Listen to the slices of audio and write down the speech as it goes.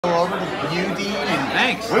Over to you, Dean. And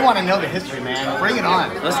thanks. We want to know the history, man. Bring it on.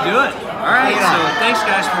 Let's do it. All right. So thanks,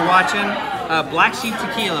 guys, for watching. Black Sheep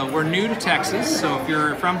Tequila. We're new to Texas, so if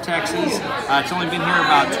you're from Texas, it's only been here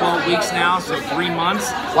about 12 weeks now, so 3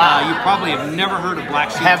 months. Wow. You probably have never heard of Black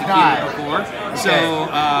Sheep Tequila before. Okay. So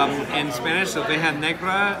in Spanish, Oveja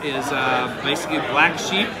Negra is basically black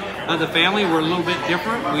sheep of the family. We're a little bit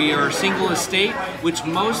different. We are single estate, which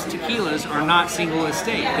most tequilas are not single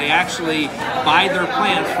estate. They actually buy their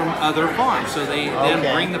plants from other farms. So they then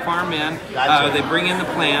bring the farm in, they bring in the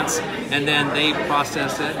plants, and then they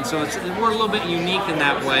process it. And so we're a little bit unique in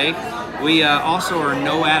that way. We also are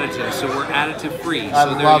no additives, so we're additive free.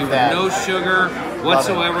 So there's no sugar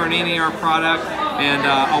whatsoever in any of our product. And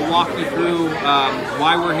I'll walk you through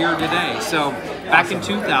why we're here today. So back in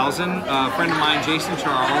 2000, a friend of mine, Jason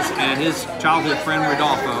Charles, and his childhood friend,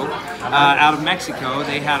 Rodolfo, out of Mexico,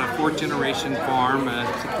 they had a 4th generation farm,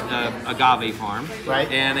 agave farm.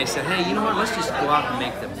 Right. And they said, hey, you know what, let's just go out and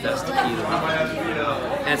make the best tequila.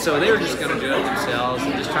 And so they were just going to do it themselves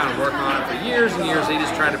and just trying to work on it for years and years. They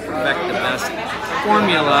just tried to perfect the best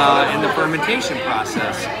formula in the fermentation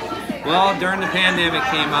process. Well, during the pandemic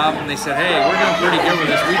came up and they said, hey, we're doing pretty good with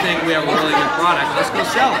this. We think we have a really good product. Let's go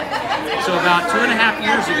sell it. So about 2.5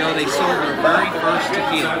 years ago, they sold their very first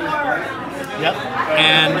tequila. Yep.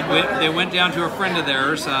 And they went down to a friend of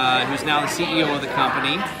theirs, who's now the CEO of the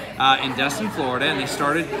company, in Destin, Florida, and they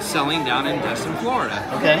started selling down in Destin, Florida.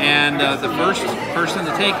 Okay. And the first person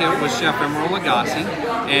to take it was Chef Emeril Lagasse,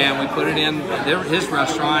 and we put it in his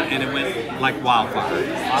restaurant, and it went like wildfire.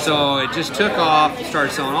 Awesome. So it just took off,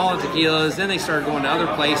 started selling all the tequilas, then they started going to other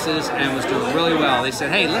places and was doing really well. They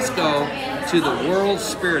said, hey, let's go to the World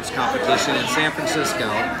Spirits Competition in San Francisco,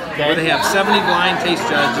 where they have 70 blind taste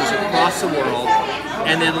judges across the world.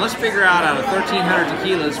 And then let's figure out of 1,300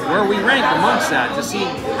 tequilas where we rank amongst that to see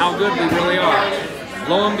how good we really are.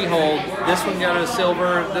 Lo and behold, this one got a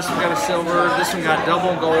silver, this one got a silver, this one got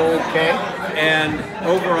double gold. Okay. And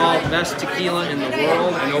overall best tequila in the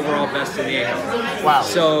world and overall best in Asia. Wow.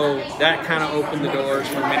 So that kind of opened the doors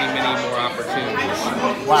for many, many more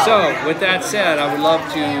opportunities. Wow. So with that said, I would love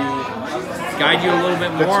to guide you a little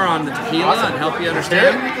bit more on the tequila and help you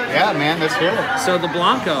understand. Yeah, man, let's hear it. So the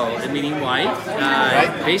Blanco, meaning white,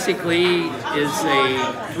 basically is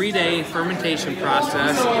a 3-day fermentation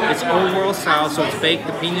process. It's old world style, so it's baked.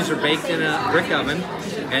 The piñas are baked in a brick oven,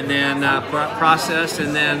 and then processed,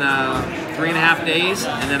 and then 3.5 days,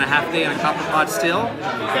 and then a half day in a copper pot still,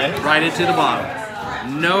 right into the bottle.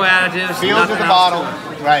 No additives, Sealed to the bottle,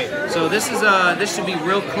 right. So this should be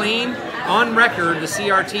real clean. On record, the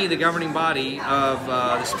CRT, the governing body of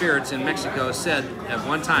the spirits in Mexico, said at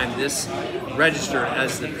one time this registered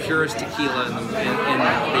as the purest tequila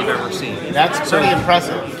they've ever seen. That's pretty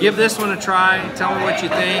impressive. Give this one a try. Tell me what you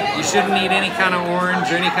think. You shouldn't need any kind of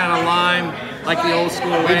orange or any kind of lime, like the old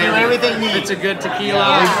school way. We do everything neat. It's a good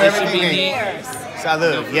tequila. It should be neat.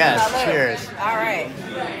 Salud. Yes. Cheers. All right.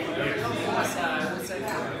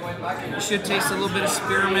 You should taste a little bit of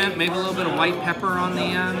spearmint, maybe a little bit of white pepper on the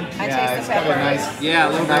end. I taste the pepper. A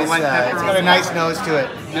little bit of white pepper. It's got a nice nose to it.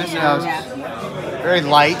 Nice nose. Very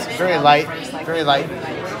light, very light, very light.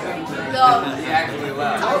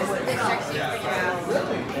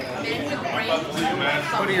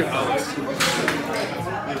 What are your thoughts?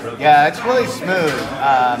 Yeah, it's really smooth.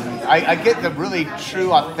 I get the really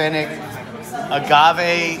true, authentic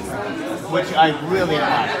agave, which I really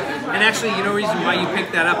like. And actually, you know the reason why you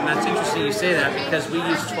picked that up, and that's interesting you say that, because we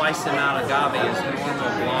use twice the amount of agave as normal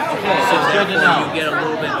Blanco. So it's good to know. You get a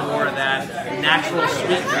little bit more of that natural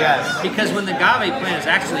sweetness. Yes. Because when the agave plant is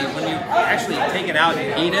actually, when you actually take it out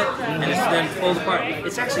and eat it, and it's then pulled apart,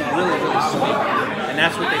 it's actually really, really sweet. And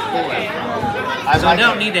that's what they pull it from. So you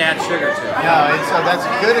don't need to add sugar to it. No, and so that's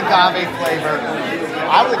good agave flavor.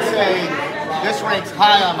 I would say this ranks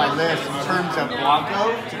high on my list in terms of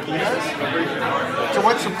Blanco tequilas. So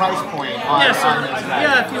what's the price point on this guy?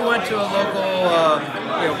 Yeah, if you went to a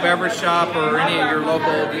local beverage shop or any of your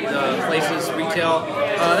local places, retail,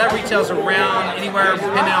 that retails around anywhere,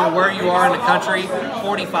 depending on where you are in the country,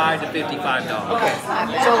 $45 to $55. Okay,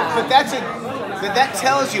 so but that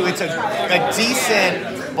tells you it's a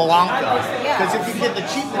decent Blanco. Because if you get the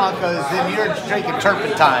cheap Blancos, then you're drinking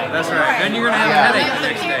turpentine. That's right. Then you're going to have a headache the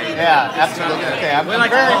next day. Yeah, absolutely. Okay, I'm very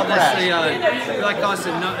impressed. We like to call this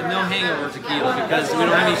the no hangover tequila because we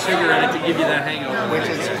don't have any sugar in it to give you that hangover. Which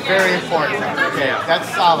is very important. Okay, that's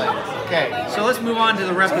solid. Okay. So let's move on to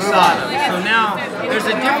the Reposado. So now there's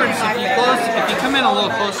a difference. If you come in a little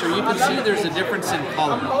closer, you can see there's a difference in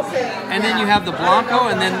color. And then you have the Blanco,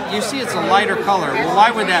 and then you see it's a lighter color. Well,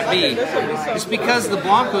 why would that be? It's because the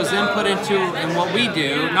Blanco is then put into, and what we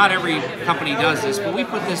do, not every company does this, but we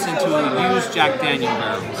put this into used Jack Daniel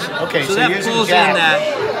barrels. Okay, so that pulls in that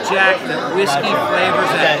Jack, that whiskey flavors,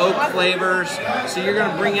 that oak flavors. So you're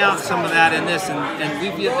going to bring out some of that in this,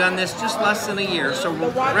 and we've done this just less than a year. So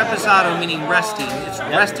Reposado meaning resting. It's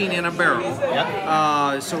resting in a barrel.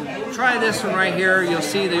 So try this one right here. You'll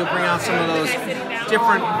see that you'll bring out some of those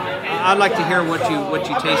different. I'd like to hear what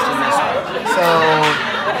you taste in this one.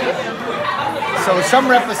 So some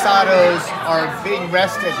Reposados are being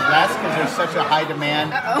rested less because there's such a high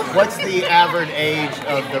demand. What's the average age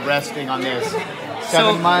of the resting on this?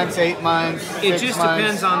 7 months, 8 months, 6 months? It just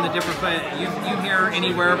depends on the different, but you hear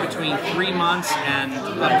anywhere between 3 months and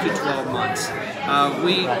up to 12 months.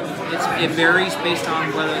 It varies based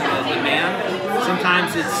on whether the demand.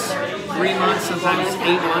 Sometimes it's 3 months, sometimes it's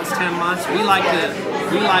 8 months, 10 months. We like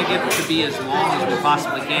it to be as long as we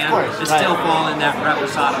possibly can and still fall in that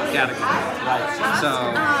Reposado category. So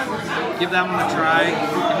give that one a try.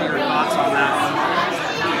 Give me your thoughts on that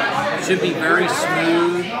one. Should be very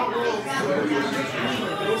smooth.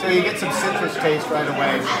 So you get some citrus taste right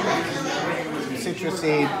away. Some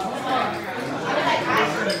citrusy.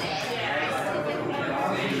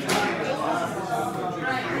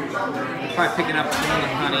 Probably picking up some of the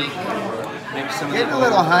honey. Maybe some of getting a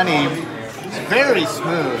little honey. It's very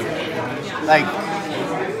smooth. Like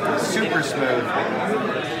super smooth.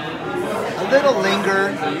 A little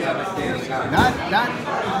linger. Not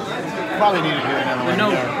probably need to do another one.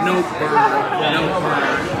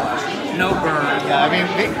 No burn. Yeah, I mean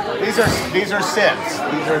these are sips.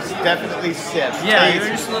 These are definitely sips. Yeah,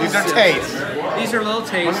 these are tastes. These are little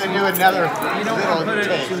tastes. I'm going to do another. You don't want to put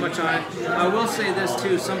it too much on it. I will say this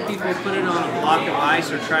too. Some people put it on a block of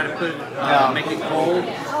ice or try to put make it cold.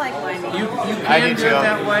 I like mine. You can do it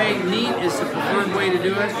that way. Neat is the preferred way to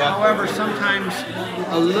do it. However, sometimes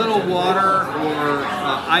a little water or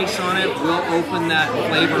ice on it will open that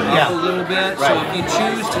flavor up a little bit. So if you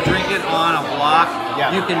choose to drink it on a block,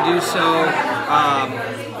 you can do so.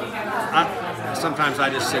 Sometimes I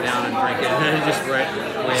just sit down and drink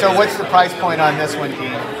it. So what's the price point on this one,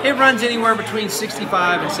 Dean? It runs anywhere between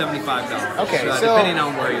 $65 and $75. Okay, so depending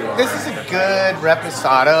on where you are. This is a good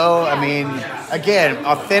Reposado. I mean, again,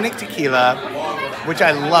 authentic tequila, which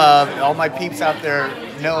I love. All my peeps out there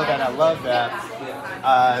know that I love that.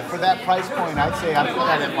 For that price point, I'd say I put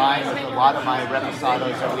that in line with a lot of my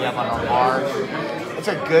Reposados that we have on our bars. It's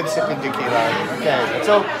a good sipping tequila. Okay,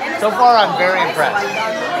 so far I'm very impressed.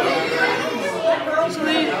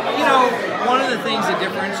 One of the things that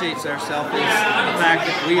differentiates ourselves is the fact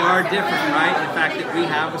that we are different, right? The fact that we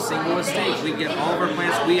have a single estate. We get all of our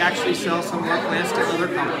plants. We actually sell some of our plants to other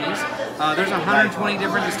companies. There's 120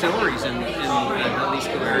 different distilleries in the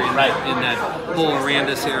Jalisco area, in that whole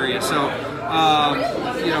Arandas area. So,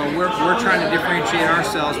 we're trying to differentiate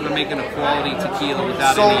ourselves by making a quality tequila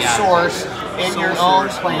without any additives. Source in your own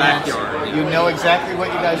plants. Backyard. You know exactly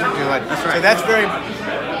what you guys are doing. That's right. So that's very,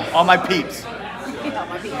 all my peeps.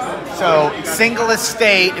 So single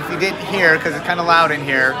estate, if you didn't hear, because it's kind of loud in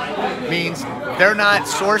here, means they're not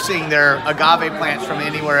sourcing their agave plants from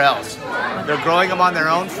anywhere else. They're growing them on their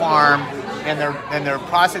own farm, and they're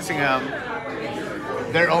processing them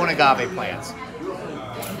their own agave plants.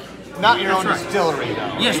 Not your own distillery,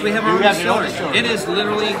 though. Yes, we have our own distillery. It is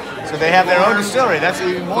literally. So they have their own distillery. That's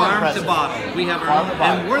even more farm impressive. to bottle. We have our own,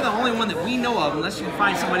 and we're the only one that we know of, unless you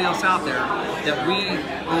find somebody else out there, that we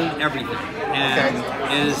own everything. And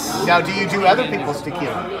now, do you do other people's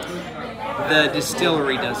tequila? The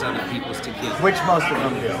distillery does other people's tequila. Which most of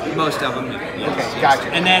them do. Most of them do. Yes, okay, gotcha.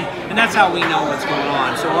 And that's how we know what's going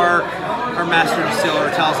on. So our master distiller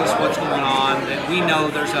tells us what's going on. That we know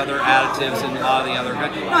there's other additives and a lot of the other.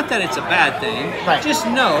 Not that it's a bad thing. Right. Just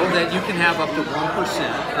know that you can have up to 1%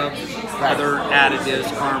 of other additives,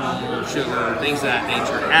 caramel, sugar, things of that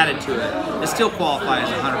nature added to it. It still qualifies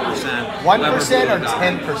 100%. 1% or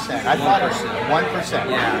 10%? I thought it was 1%.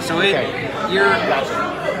 Yeah. So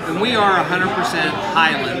and we are 100%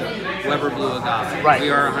 Highland Weber Blue Agave. Right. We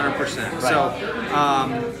are 100%. Right. So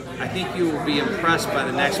I think you will be impressed by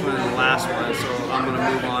the next one and the last one. So I'm going to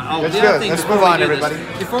move on. Oh, Let's move on, everybody.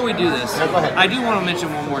 Before we do this, go ahead. I do want to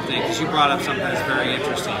mention one more thing because you brought up something that's very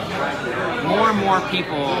interesting. More and more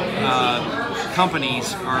people companies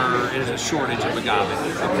is a shortage of agave.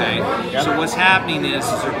 Okay, so what's happening is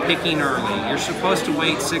they're picking early. You're supposed to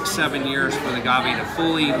wait 6-7 years for the agave to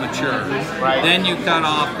fully mature. Right. Then you cut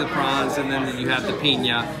off the fronds, and then you have the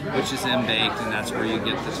piña, which is then baked, and that's where you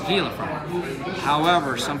get the tequila from.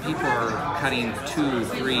 However, some people are cutting 2,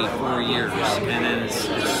 3, 4 years, and then it's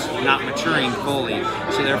not maturing fully.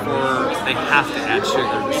 So therefore, they have to add sugar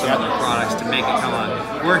to some of their products to make it come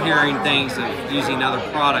on. We're hearing things of using other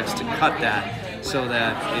products to cut that so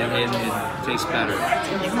that it tastes better.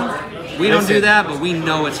 We don't do that, but we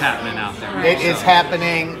know it's happening out there. It is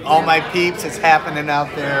happening. All my peeps, it's happening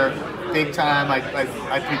out there big time.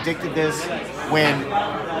 I predicted this when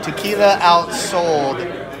tequila outsold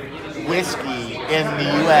whiskey in the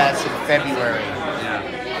U.S. in February.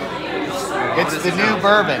 It's the new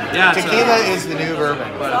bourbon. Yeah, tequila is the new bourbon.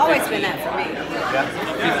 It's always been that for me.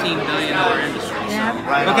 $15 billion industry. Yeah.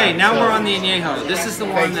 Right Okay, on. now So- we're on the añejo. This is the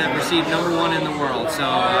one that received #1 in the world. So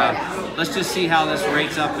let's just see how this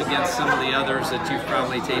rates up against some of the others that you've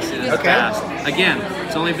probably tasted in the Okay. past. Again,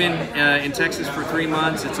 it's only been in Texas for 3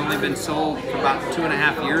 months. It's only been sold for about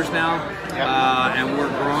 2.5 years now. And we're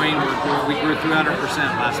growing. We grew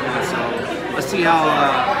 300% last month. So let's see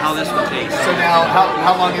how this one tastes. So now,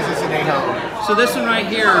 how long is this añejo? So this one right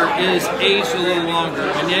here is aged a little longer.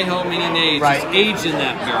 Añejo meaning aged. Right. It's aged in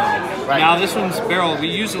that barrel. Right. Now this one's barrel. We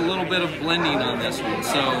use a little bit of blending on this one,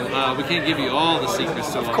 so we can't give you all the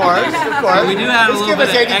secrets to it. Of course. We do add a Just little give bit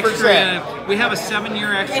us of 80%. extra. We have a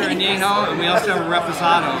 7-year extra añejo, and we also have a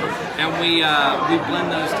reposado, and we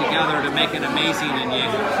blend those together to make an amazing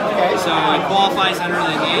añejo. Okay. So it qualifies under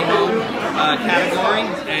the añejo category,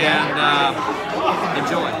 and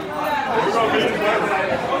enjoy.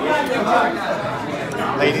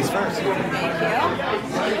 Ladies first.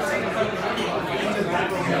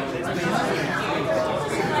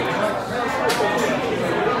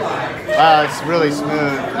 Wow, it's really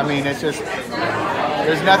smooth. I mean, it's just,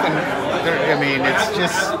 there's nothing, I mean, it's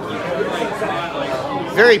just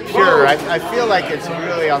very pure. I feel like it's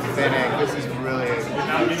really authentic. This is really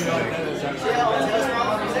authentic.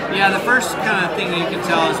 Yeah, the first kind of thing you can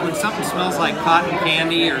tell is when something smells like cotton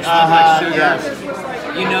candy or smells like sugar, yes.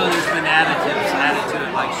 you know there's been additives added to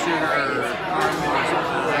it, like sugar or caramel or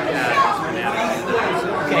something like that. It's been added to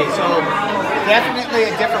that. Okay, so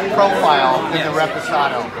definitely a different profile than the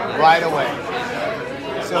reposado right away.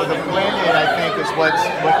 So the blended, I think, is what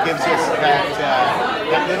gives us that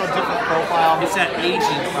little different profile. It's that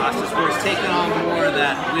aging process where it's taking on more of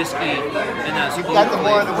that whiskey and that You've got the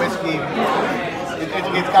more of the whiskey.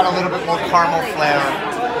 It's got a little bit more caramel flavor.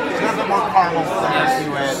 A little bit more caramel flavor to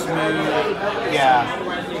it. smooth. Yeah.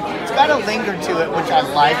 It's got a linger to it, which I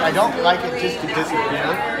like. I don't like it just to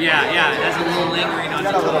disappear. Yeah, it has a little lingering on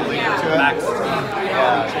It's got a little linger to it. back.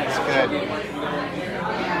 Yeah, it's good.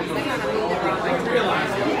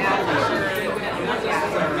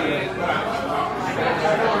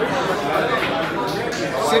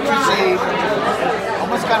 Citrusy,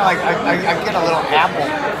 almost kind of like I get a little apple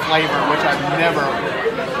flavor, which I've never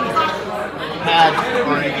had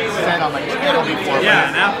or even said on my channel before. Yeah,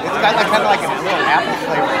 but an apple. it's got like kind of like a little apple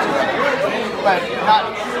flavor to it, but not,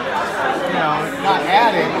 not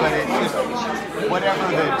added, but it's just whatever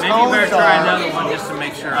the tones Maybe you better try are. another one just to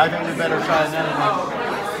make sure. I think we better try another one.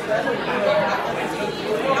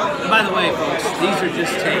 By the way, folks, these are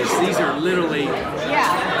just tastes. These are literally Yeah.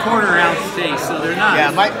 quarter-ounce tastes, so they're not.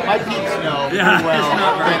 Yeah, my peeps know pretty Yeah, well it's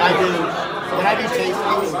not very when I do tastings.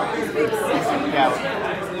 Yeah.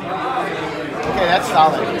 Okay, that's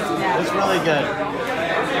solid. That's really good.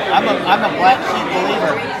 I'm a black sheep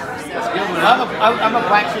believer. I'm a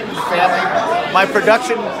black sheep in the family. My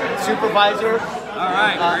production supervisor, All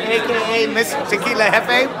right. very good. aka Miss Tequila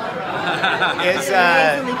Jefe, is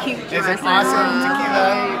an awesome tequila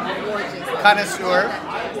connoisseur,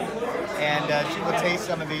 and she will taste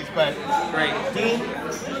some of these. But Great. Dean,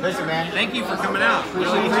 listen, man. Thank you for coming out. Really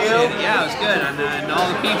Appreciate appreciate you. it. Yeah, it was good. And all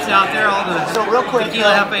the peeps out there, all the So real quick,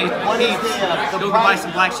 Tequila what Jefe is peeps, the go buy price?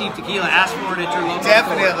 some Black Sheep tequila. Ask for it at your local store.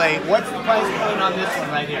 Definitely. What's the price point on this one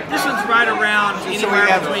right here? This one's right around So we anywhere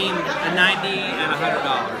have- between $90 and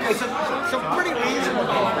 $100. Okay, so pretty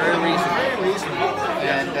reasonable. Very reasonable. Very reasonable.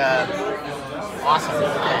 And awesome.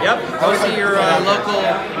 Yep. Go to your local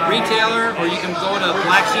retailer, or you can go to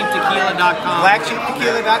blacksheeptequila.com.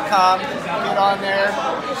 BlackSheepTequila.com. Get on there.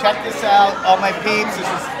 Check this out. All my peeps.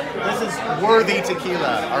 This is worthy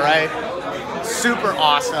tequila. All right. Super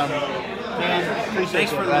awesome. Man, appreciate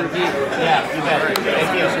Thanks you, for the brother. review. Yeah, you bet.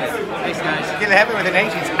 Thank you. Thanks, guys. Tequila Heavy with an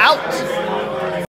H. He's out.